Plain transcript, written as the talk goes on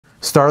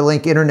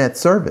Starlink internet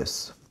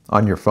service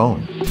on your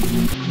phone.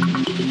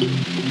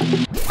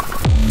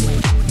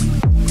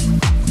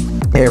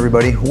 Hey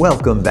everybody,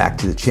 welcome back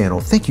to the channel.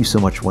 Thank you so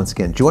much once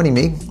again joining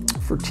me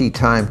for tea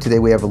time. Today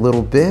we have a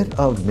little bit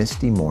of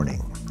misty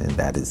morning, and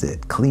that is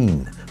it.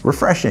 Clean,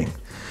 refreshing.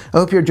 I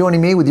hope you're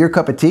joining me with your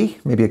cup of tea,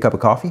 maybe a cup of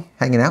coffee,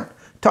 hanging out,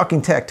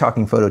 talking tech,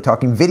 talking photo,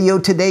 talking video.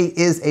 Today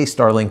is a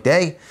Starlink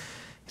day.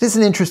 It is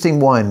an interesting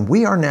one.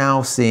 We are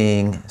now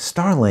seeing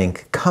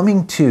Starlink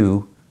coming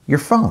to your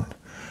phone.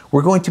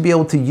 We're going to be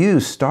able to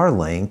use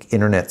Starlink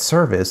internet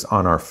service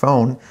on our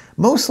phone,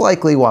 most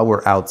likely while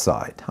we're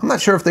outside. I'm not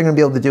sure if they're going to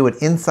be able to do it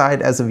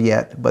inside as of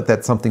yet, but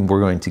that's something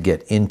we're going to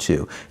get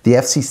into. The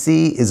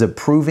FCC is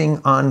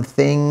approving on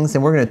things,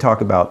 and we're going to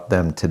talk about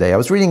them today. I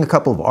was reading a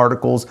couple of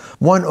articles,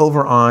 one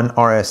over on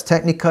Ars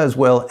Technica as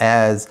well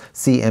as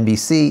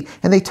CNBC,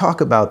 and they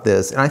talk about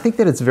this, and I think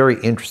that it's very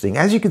interesting.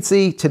 As you can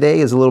see, today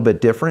is a little bit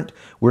different.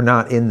 We're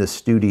not in the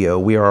studio.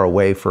 We are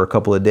away for a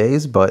couple of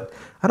days, but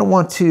I don't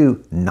want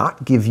to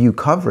not give you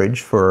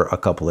coverage for a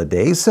couple of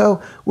days,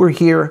 so we're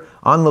here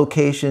on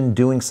location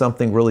doing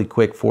something really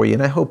quick for you,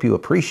 and I hope you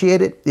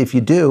appreciate it. If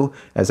you do,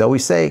 as I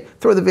always say,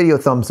 throw the video a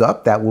thumbs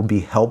up. That will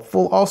be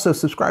helpful. Also,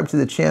 subscribe to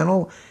the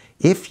channel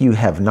if you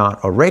have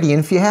not already,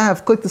 and if you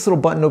have, click this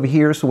little button over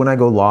here so when I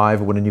go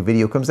live or when a new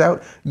video comes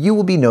out, you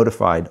will be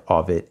notified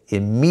of it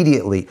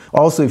immediately.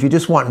 Also, if you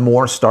just want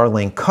more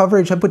Starlink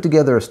coverage, I put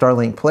together a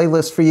Starlink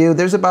playlist for you.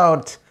 There's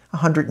about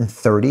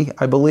 130,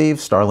 I believe,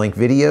 Starlink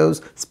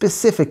videos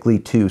specifically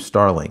to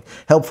Starlink.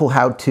 Helpful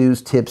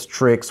how-tos, tips,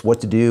 tricks, what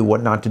to do,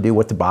 what not to do,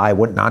 what to buy,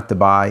 what not to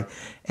buy,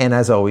 and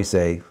as I always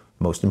say,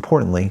 most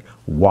importantly,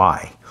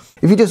 why.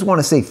 If you just want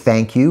to say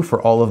thank you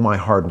for all of my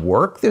hard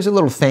work, there's a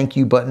little thank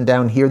you button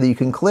down here that you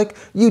can click.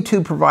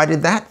 YouTube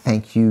provided that.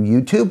 Thank you,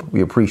 YouTube.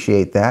 We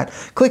appreciate that.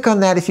 Click on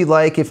that if you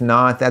like. If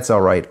not, that's all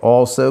right.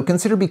 Also,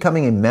 consider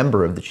becoming a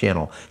member of the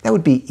channel. That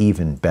would be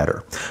even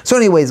better. So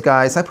anyways,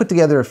 guys, I put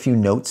together a few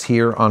notes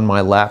here on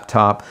my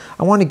laptop.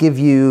 I want to give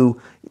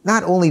you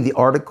not only the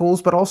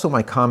articles, but also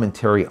my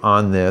commentary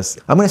on this.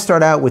 I'm going to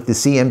start out with the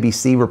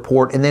CNBC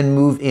report and then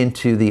move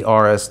into the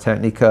Ars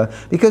Technica,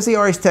 because the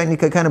Ars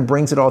Technica kind of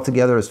brings it all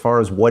together as far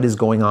as what is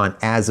going on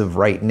as of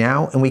right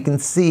now, and we can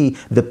see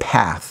the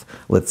path,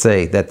 let's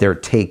say, that they're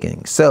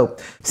taking. So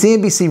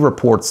CNBC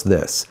reports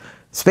this.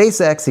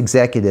 SpaceX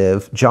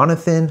executive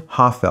Jonathan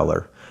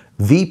Hofeller,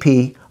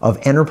 VP of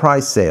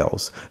Enterprise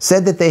Sales,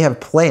 said that they have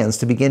plans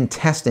to begin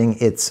testing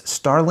its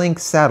Starlink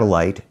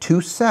satellite to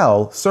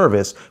cell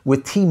service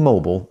with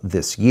T-Mobile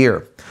this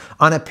year.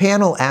 On a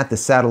panel at the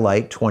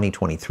Satellite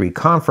 2023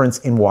 conference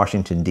in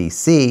Washington,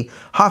 D.C.,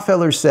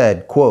 Hofeller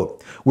said,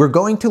 quote, "We're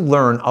going to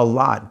learn a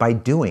lot by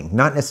doing,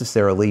 not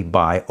necessarily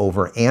by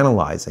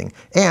overanalyzing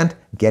and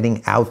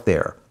getting out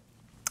there."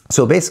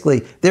 So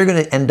basically, they're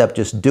going to end up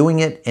just doing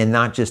it and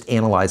not just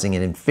analyzing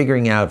it and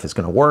figuring out if it's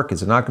going to work,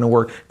 is it not going to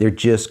work. They're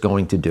just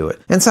going to do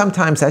it. And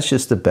sometimes that's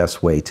just the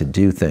best way to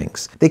do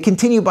things. They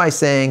continue by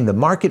saying the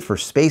market for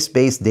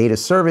space-based data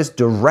service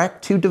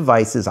direct to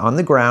devices on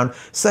the ground,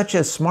 such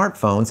as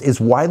smartphones, is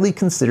widely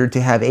considered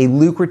to have a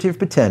lucrative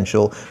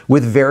potential,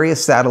 with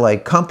various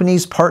satellite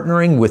companies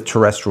partnering with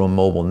terrestrial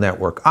mobile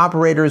network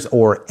operators,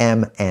 or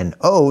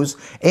MNOs,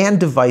 and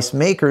device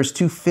makers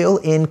to fill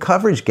in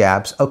coverage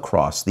gaps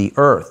across the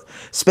Earth.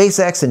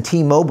 SpaceX and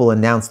T-Mobile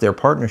announced their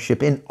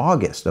partnership in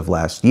August of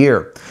last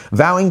year,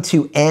 vowing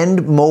to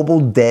end mobile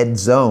dead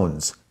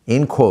zones.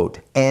 In quote,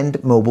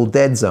 end mobile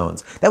dead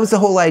zones. That was the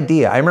whole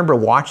idea. I remember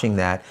watching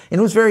that, and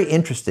it was very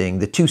interesting.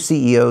 The two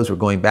CEOs were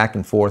going back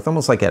and forth,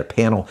 almost like at a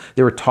panel.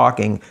 They were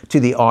talking to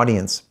the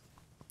audience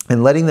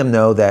and letting them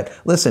know that,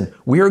 listen,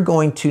 we are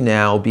going to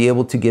now be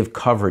able to give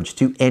coverage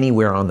to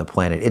anywhere on the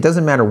planet. It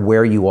doesn't matter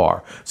where you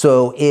are.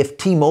 So if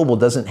T-Mobile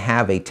doesn't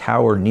have a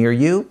tower near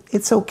you,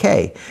 it's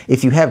okay.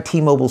 If you have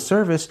T-Mobile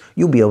service,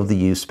 you'll be able to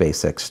use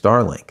SpaceX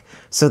Starlink.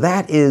 So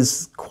that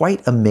is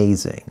quite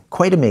amazing,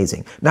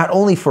 not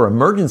only for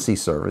emergency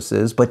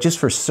services, but just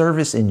for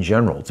service in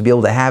general, to be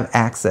able to have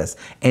access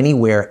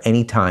anywhere,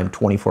 anytime,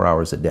 24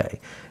 hours a day.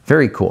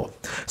 Very cool.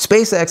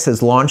 SpaceX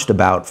has launched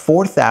about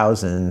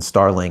 4,000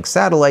 Starlink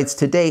satellites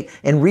to date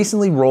and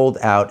recently rolled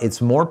out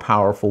its more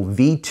powerful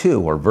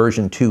V2 or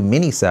version 2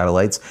 mini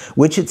satellites,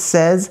 which it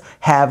says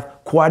have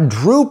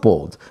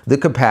quadrupled the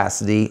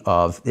capacity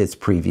of its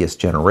previous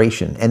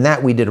generation. And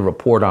that we did a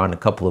report on a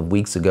couple of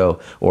weeks ago,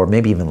 or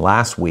maybe even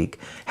last week,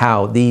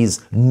 how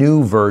these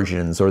new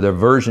versions, or the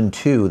version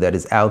 2 that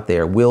is out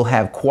there, will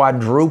have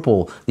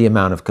quadruple the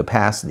amount of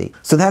capacity.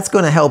 So that's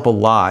going to help a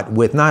lot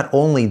with not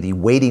only the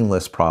waiting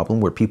list problem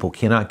where people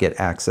cannot get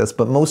access,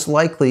 but most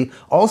likely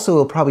also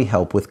it'll probably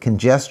help with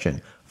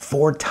congestion.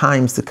 4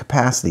 times the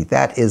capacity.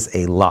 That is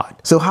a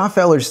lot. So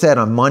Hofeller said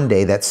on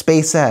Monday that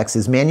SpaceX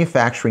is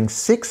manufacturing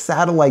 6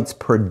 satellites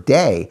per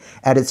day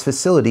at its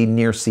facility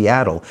near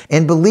Seattle,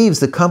 and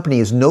believes the company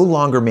is no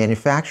longer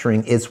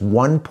manufacturing its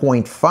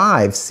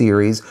 1.5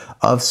 series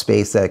of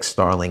SpaceX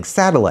Starlink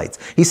satellites.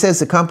 He says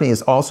the company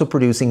is also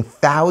producing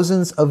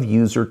thousands of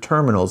user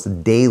terminals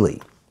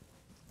daily.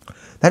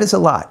 That is a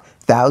lot.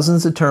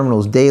 Thousands of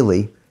terminals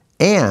daily,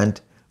 and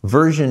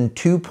version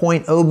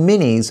 2.0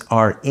 minis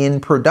are in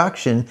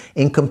production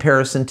in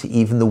comparison to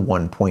even the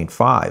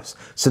 1.5s.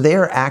 So they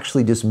are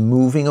actually just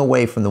moving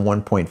away from the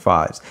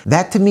 1.5s.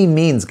 That to me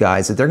means,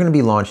 guys, that they're going to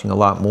be launching a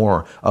lot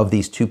more of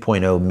these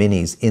 2.0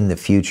 minis in the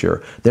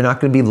future. They're not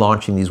going to be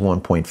launching these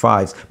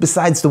 1.5s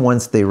besides the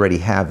ones they already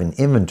have in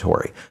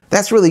inventory.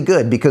 That's really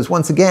good because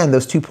once again,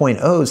 those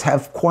 2.0s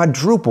have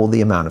quadrupled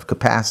the amount of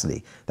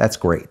capacity. That's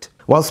great.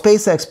 While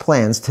SpaceX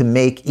plans to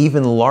make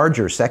even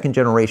larger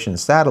second-generation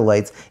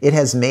satellites, it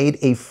has made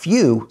a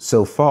few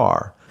so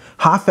far.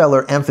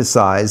 Hofeller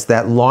emphasized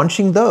that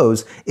launching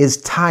those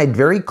is tied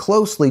very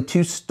closely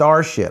to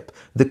Starship,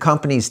 the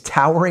company's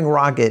towering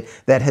rocket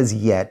that has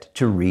yet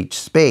to reach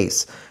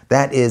space.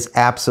 That is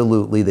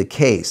absolutely the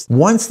case.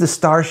 Once the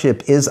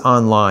Starship is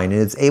online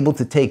and it's able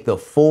to take the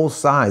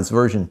full-size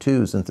version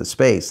 2s into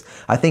space,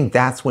 I think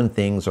that's when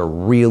things are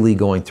really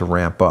going to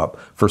ramp up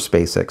for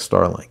SpaceX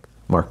Starlink.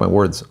 Mark my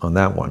words on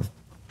that one.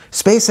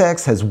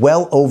 SpaceX has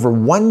well over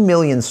 1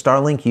 million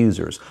Starlink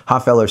users,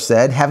 Hofeller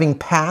said, having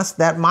passed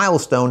that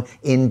milestone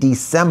in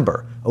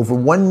December. Over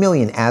 1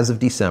 million as of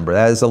December.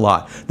 That is a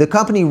lot. The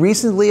company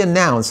recently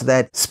announced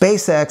that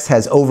SpaceX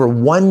has over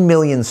 1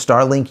 million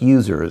Starlink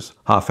users,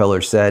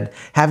 Hofeller said,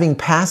 having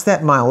passed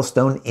that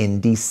milestone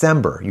in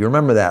December. You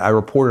remember that. I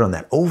reported on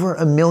that. Over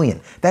 1 million.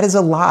 That is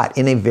a lot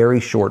in a very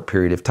short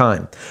period of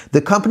time.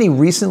 The company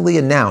recently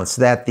announced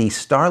that the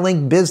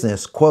Starlink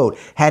business, quote,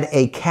 had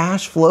a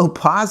cash flow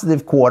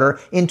positive quarter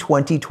in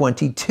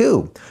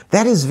 2022.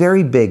 That is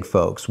very big,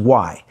 folks.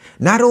 Why?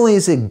 Not only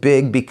is it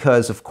big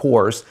because, of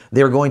course,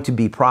 they're going to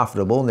be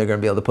profitable and they're going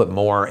to be able to put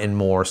more and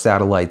more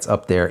satellites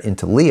up there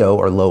into LEO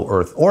or low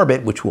Earth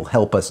orbit, which will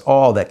help us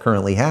all that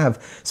currently have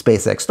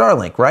SpaceX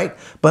Starlink, right?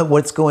 But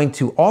what's going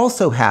to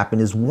also happen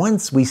is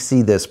once we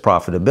see this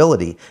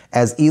profitability,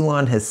 as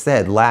Elon has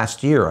said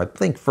last year, I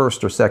think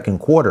first or second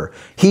quarter,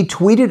 he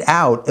tweeted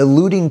out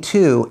alluding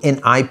to an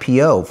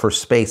IPO for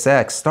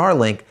SpaceX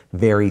Starlink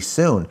very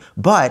soon.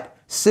 But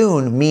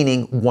soon,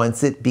 meaning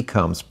once it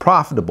becomes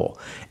profitable.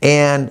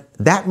 And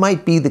that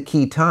might be the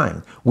key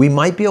time. We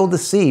might be able to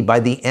see by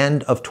the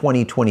end of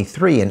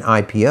 2023 an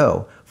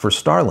IPO for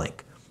Starlink.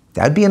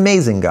 That'd be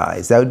amazing,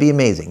 guys. That would be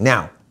amazing.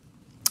 Now,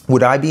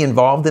 would I be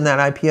involved in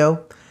that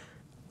IPO?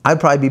 I'd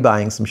probably be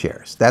buying some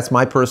shares. That's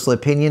my personal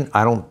opinion.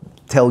 I don't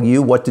tell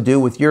you what to do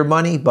with your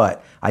money,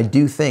 but I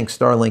do think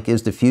Starlink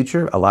is the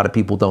future. A lot of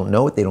people don't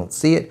know it. They don't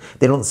see it.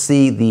 They don't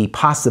see the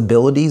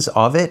possibilities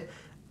of it.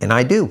 And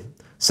I do.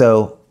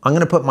 So I'm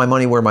going to put my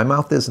money where my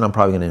mouth is, and I'm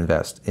probably going to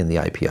invest in the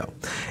IPO.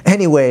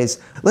 Anyways,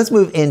 let's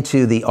move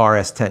into the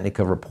Ars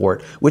Technica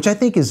report, which I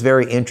think is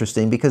very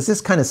interesting because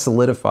this kind of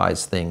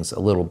solidifies things a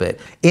little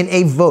bit. In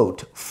a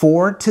vote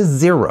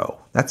 4-0,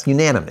 that's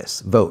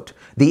unanimous vote,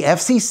 the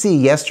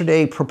FCC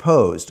yesterday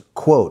proposed,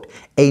 quote,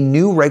 a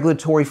new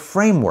regulatory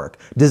framework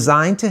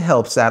designed to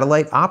help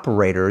satellite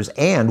operators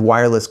and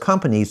wireless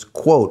companies,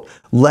 quote,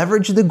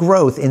 leverage the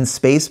growth in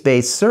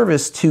space-based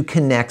service to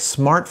connect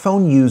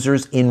smartphone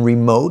users in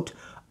remote,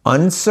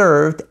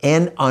 unserved,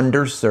 and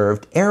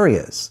underserved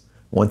areas.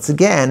 Once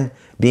again,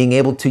 being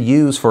able to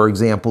use, for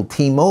example,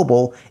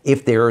 T-Mobile,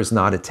 if there is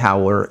not a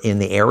tower in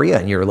the area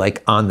and you're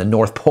like on the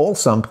North Pole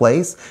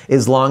someplace,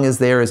 as long as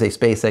there is a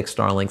SpaceX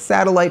Starlink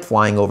satellite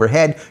flying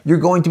overhead, you're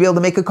going to be able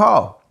to make a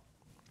call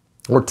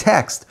or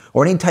text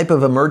or any type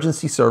of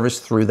emergency service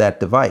through that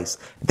device.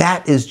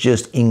 That is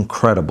just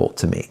incredible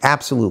to me.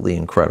 Absolutely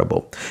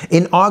incredible.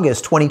 In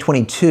August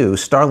 2022,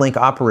 Starlink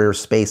operator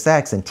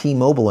SpaceX and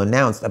T-Mobile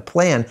announced a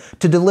plan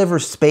to deliver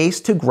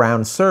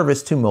space-to-ground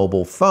service to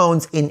mobile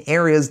phones in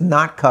areas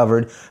not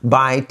covered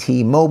by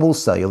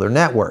T-Mobile's cellular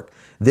network.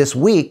 This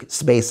week,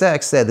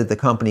 SpaceX said that the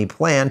company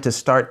planned to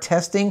start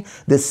testing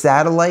the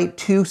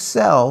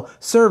satellite-to-cell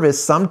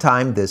service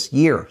sometime this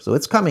year. So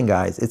it's coming,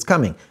 guys. It's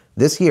coming.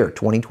 This year,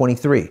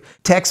 2023.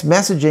 Text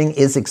messaging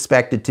is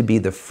expected to be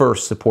the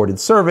first supported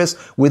service,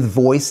 with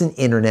voice and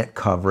internet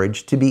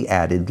coverage to be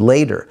added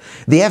later.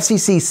 The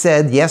FCC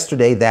said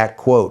yesterday that,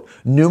 quote,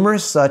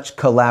 numerous such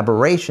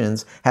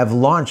collaborations have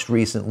launched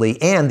recently,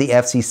 and the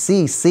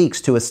FCC seeks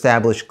to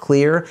establish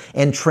clear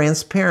and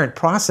transparent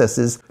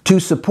processes to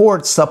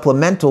support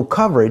supplemental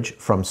coverage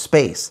from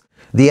space.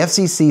 The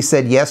FCC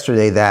said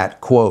yesterday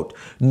that, quote,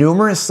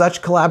 numerous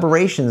such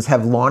collaborations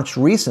have launched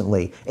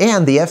recently,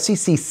 and the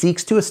FCC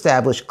seeks to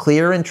establish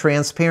clear and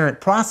transparent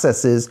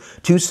processes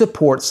to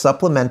support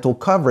supplemental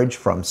coverage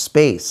from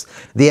space.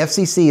 The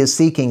FCC is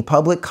seeking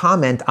public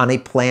comment on a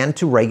plan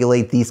to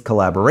regulate these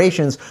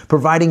collaborations,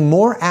 providing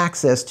more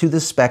access to the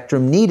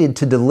spectrum needed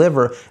to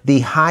deliver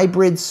the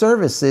hybrid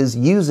services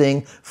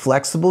using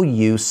flexible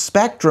use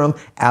spectrum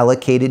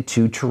allocated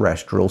to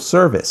terrestrial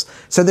service.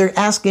 So they're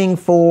asking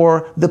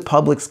for the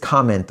public's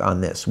comment on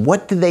this.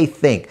 What do they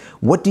think?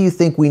 What do you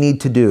think we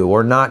need to do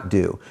or not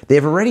do?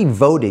 They've already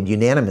voted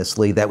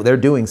unanimously that they're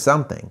doing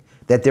something.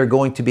 that they're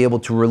going to be able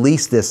to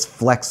release this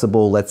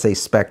flexible, let's say,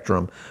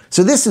 spectrum.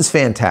 So this is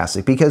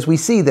fantastic because we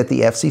see that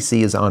the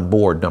FCC is on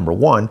board, number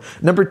one.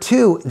 Number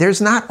two,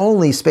 there's not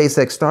only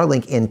SpaceX,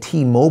 Starlink, and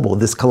T-Mobile,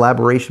 this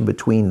collaboration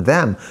between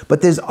them,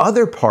 but there's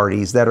other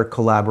parties that are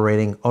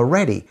collaborating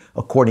already,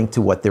 according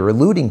to what they're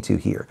alluding to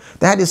here.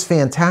 That is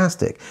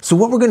fantastic. So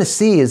what we're going to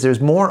see is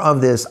there's more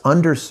of this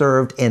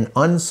underserved and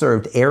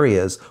unserved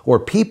areas, or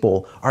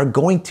people are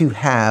going to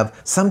have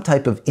some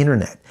type of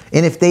internet.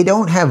 And if they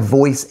don't have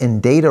voice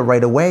and data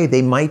right away,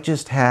 they might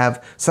just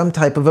have some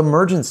type of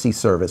emergency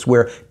service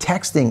where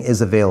texting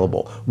is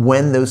available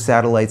when those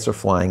satellites are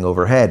flying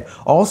overhead.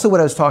 Also, what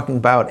I was talking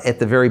about at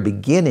the very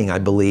beginning, I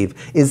believe,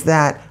 is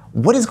that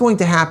what is going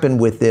to happen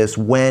with this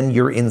when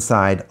you're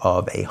inside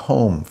of a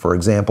home, for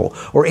example,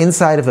 or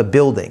inside of a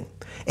building,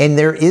 and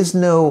there is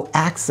no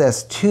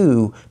access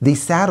to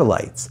these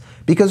satellites?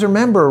 Because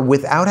remember,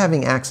 without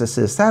having access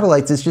to the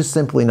satellites, it's just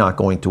simply not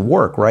going to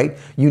work, right?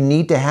 You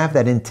need to have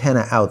that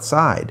antenna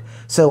outside.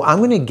 So I'm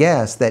going to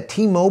guess that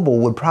T-Mobile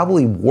would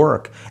probably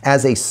work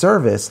as a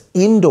service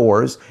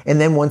indoors, and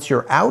then once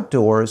you're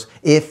outdoors,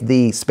 if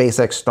the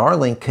SpaceX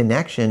Starlink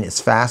connection is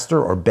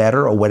faster or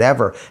better or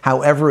whatever,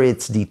 however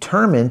it's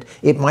determined,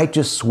 it might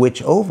just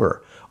switch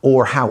over,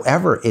 or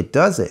however it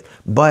does it.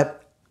 But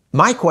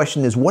my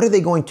question is, what are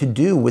they going to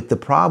do with the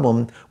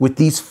problem with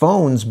these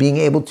phones being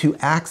able to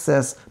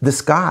access the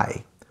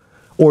sky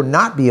or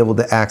not be able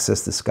to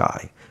access the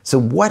sky? So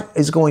what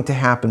is going to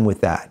happen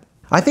with that?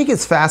 I think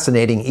it's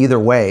fascinating either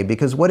way,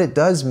 because what it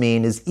does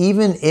mean is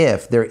even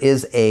if there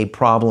is a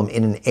problem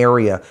in an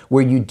area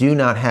where you do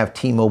not have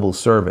T-Mobile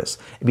service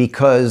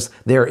because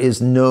there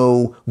is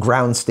no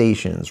ground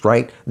stations,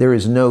 right? There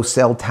is no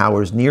cell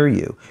towers near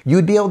you,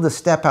 you'd be able to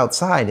step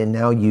outside and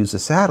now use a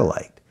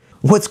satellite.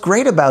 What's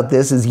great about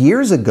this is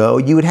years ago,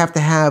 you would have to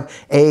have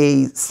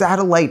a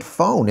satellite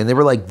phone, and they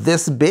were like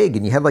this big,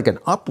 and you had like an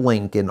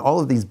uplink and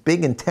all of these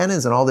big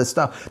antennas and all this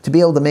stuff to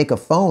be able to make a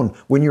phone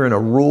when you're in a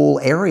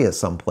rural area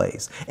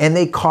someplace. And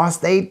they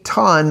cost a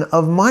ton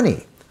of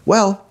money.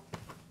 Well,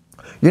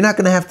 you're not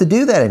going to have to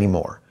do that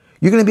anymore.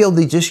 You're going to be able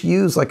to just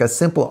use like a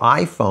simple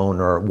iPhone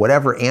or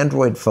whatever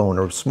Android phone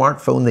or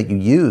smartphone that you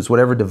use,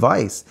 whatever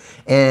device,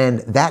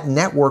 and that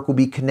network will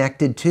be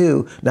connected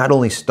to not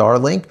only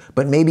Starlink,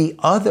 but maybe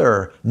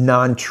other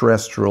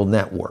non-terrestrial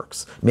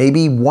networks,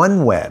 maybe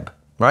OneWeb,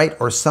 right?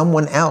 Or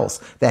someone else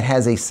that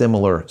has a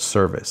similar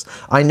service.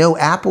 I know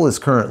Apple is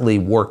currently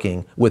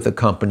working with a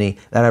company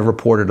that I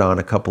reported on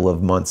a couple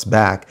of months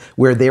back,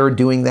 where they're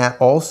doing that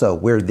also,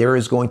 where there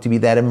is going to be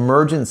that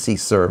emergency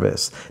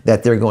service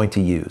that they're going to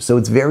use. So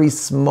it's very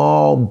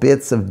small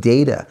bits of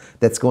data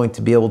that's going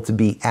to be able to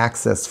be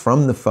accessed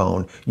from the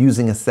phone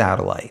using a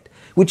satellite,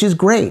 which is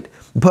great.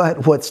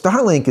 But what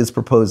Starlink is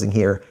proposing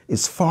here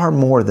is far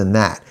more than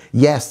that.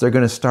 Yes, they're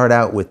going to start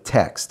out with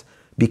text,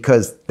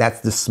 because that's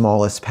the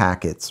smallest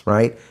packets,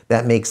 right?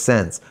 That makes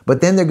sense.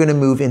 But then they're going to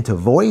move into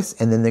voice,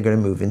 and then they're going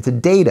to move into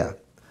data.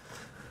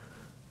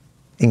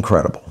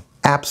 Incredible.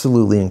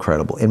 Absolutely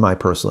incredible, in my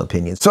personal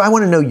opinion. So I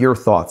want to know your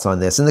thoughts on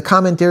this. In the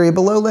comment area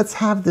below, let's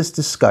have this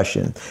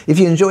discussion. If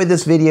you enjoyed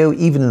this video,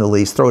 even in the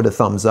least, throw it a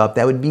thumbs up.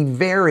 That would be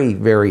very,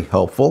 very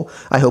helpful.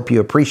 I hope you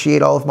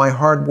appreciate all of my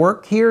hard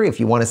work here. If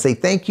you want to say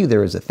thank you,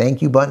 there is a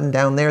thank you button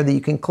down there that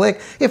you can click.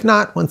 If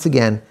not, once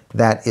again,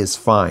 that is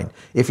fine.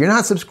 If you're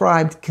not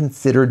subscribed,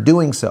 consider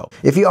doing so.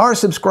 If you are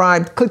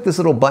subscribed, click this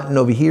little button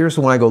over here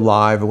so when I go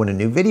live or when a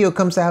new video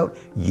comes out,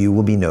 you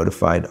will be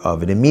notified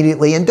of it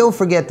immediately. And don't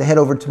forget to head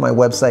over to my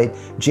website,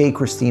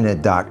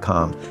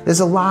 JCristina.com. There's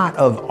a lot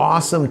of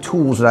awesome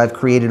tools that I've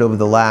created over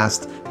the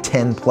last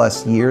 10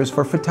 plus years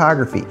for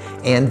photography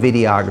and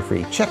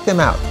videography. Check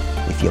them out.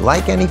 If you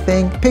like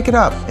anything, pick it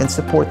up and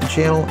support the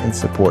channel and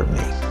support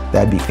me.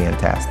 That'd be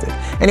fantastic.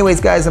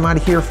 Anyways, guys, I'm out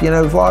of here for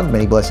another vlog.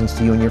 Many blessings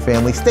to you and your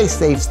family. Stay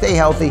safe, stay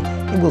healthy,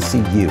 and we'll see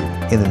you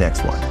in the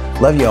next one.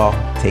 Love you all.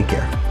 Take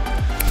care.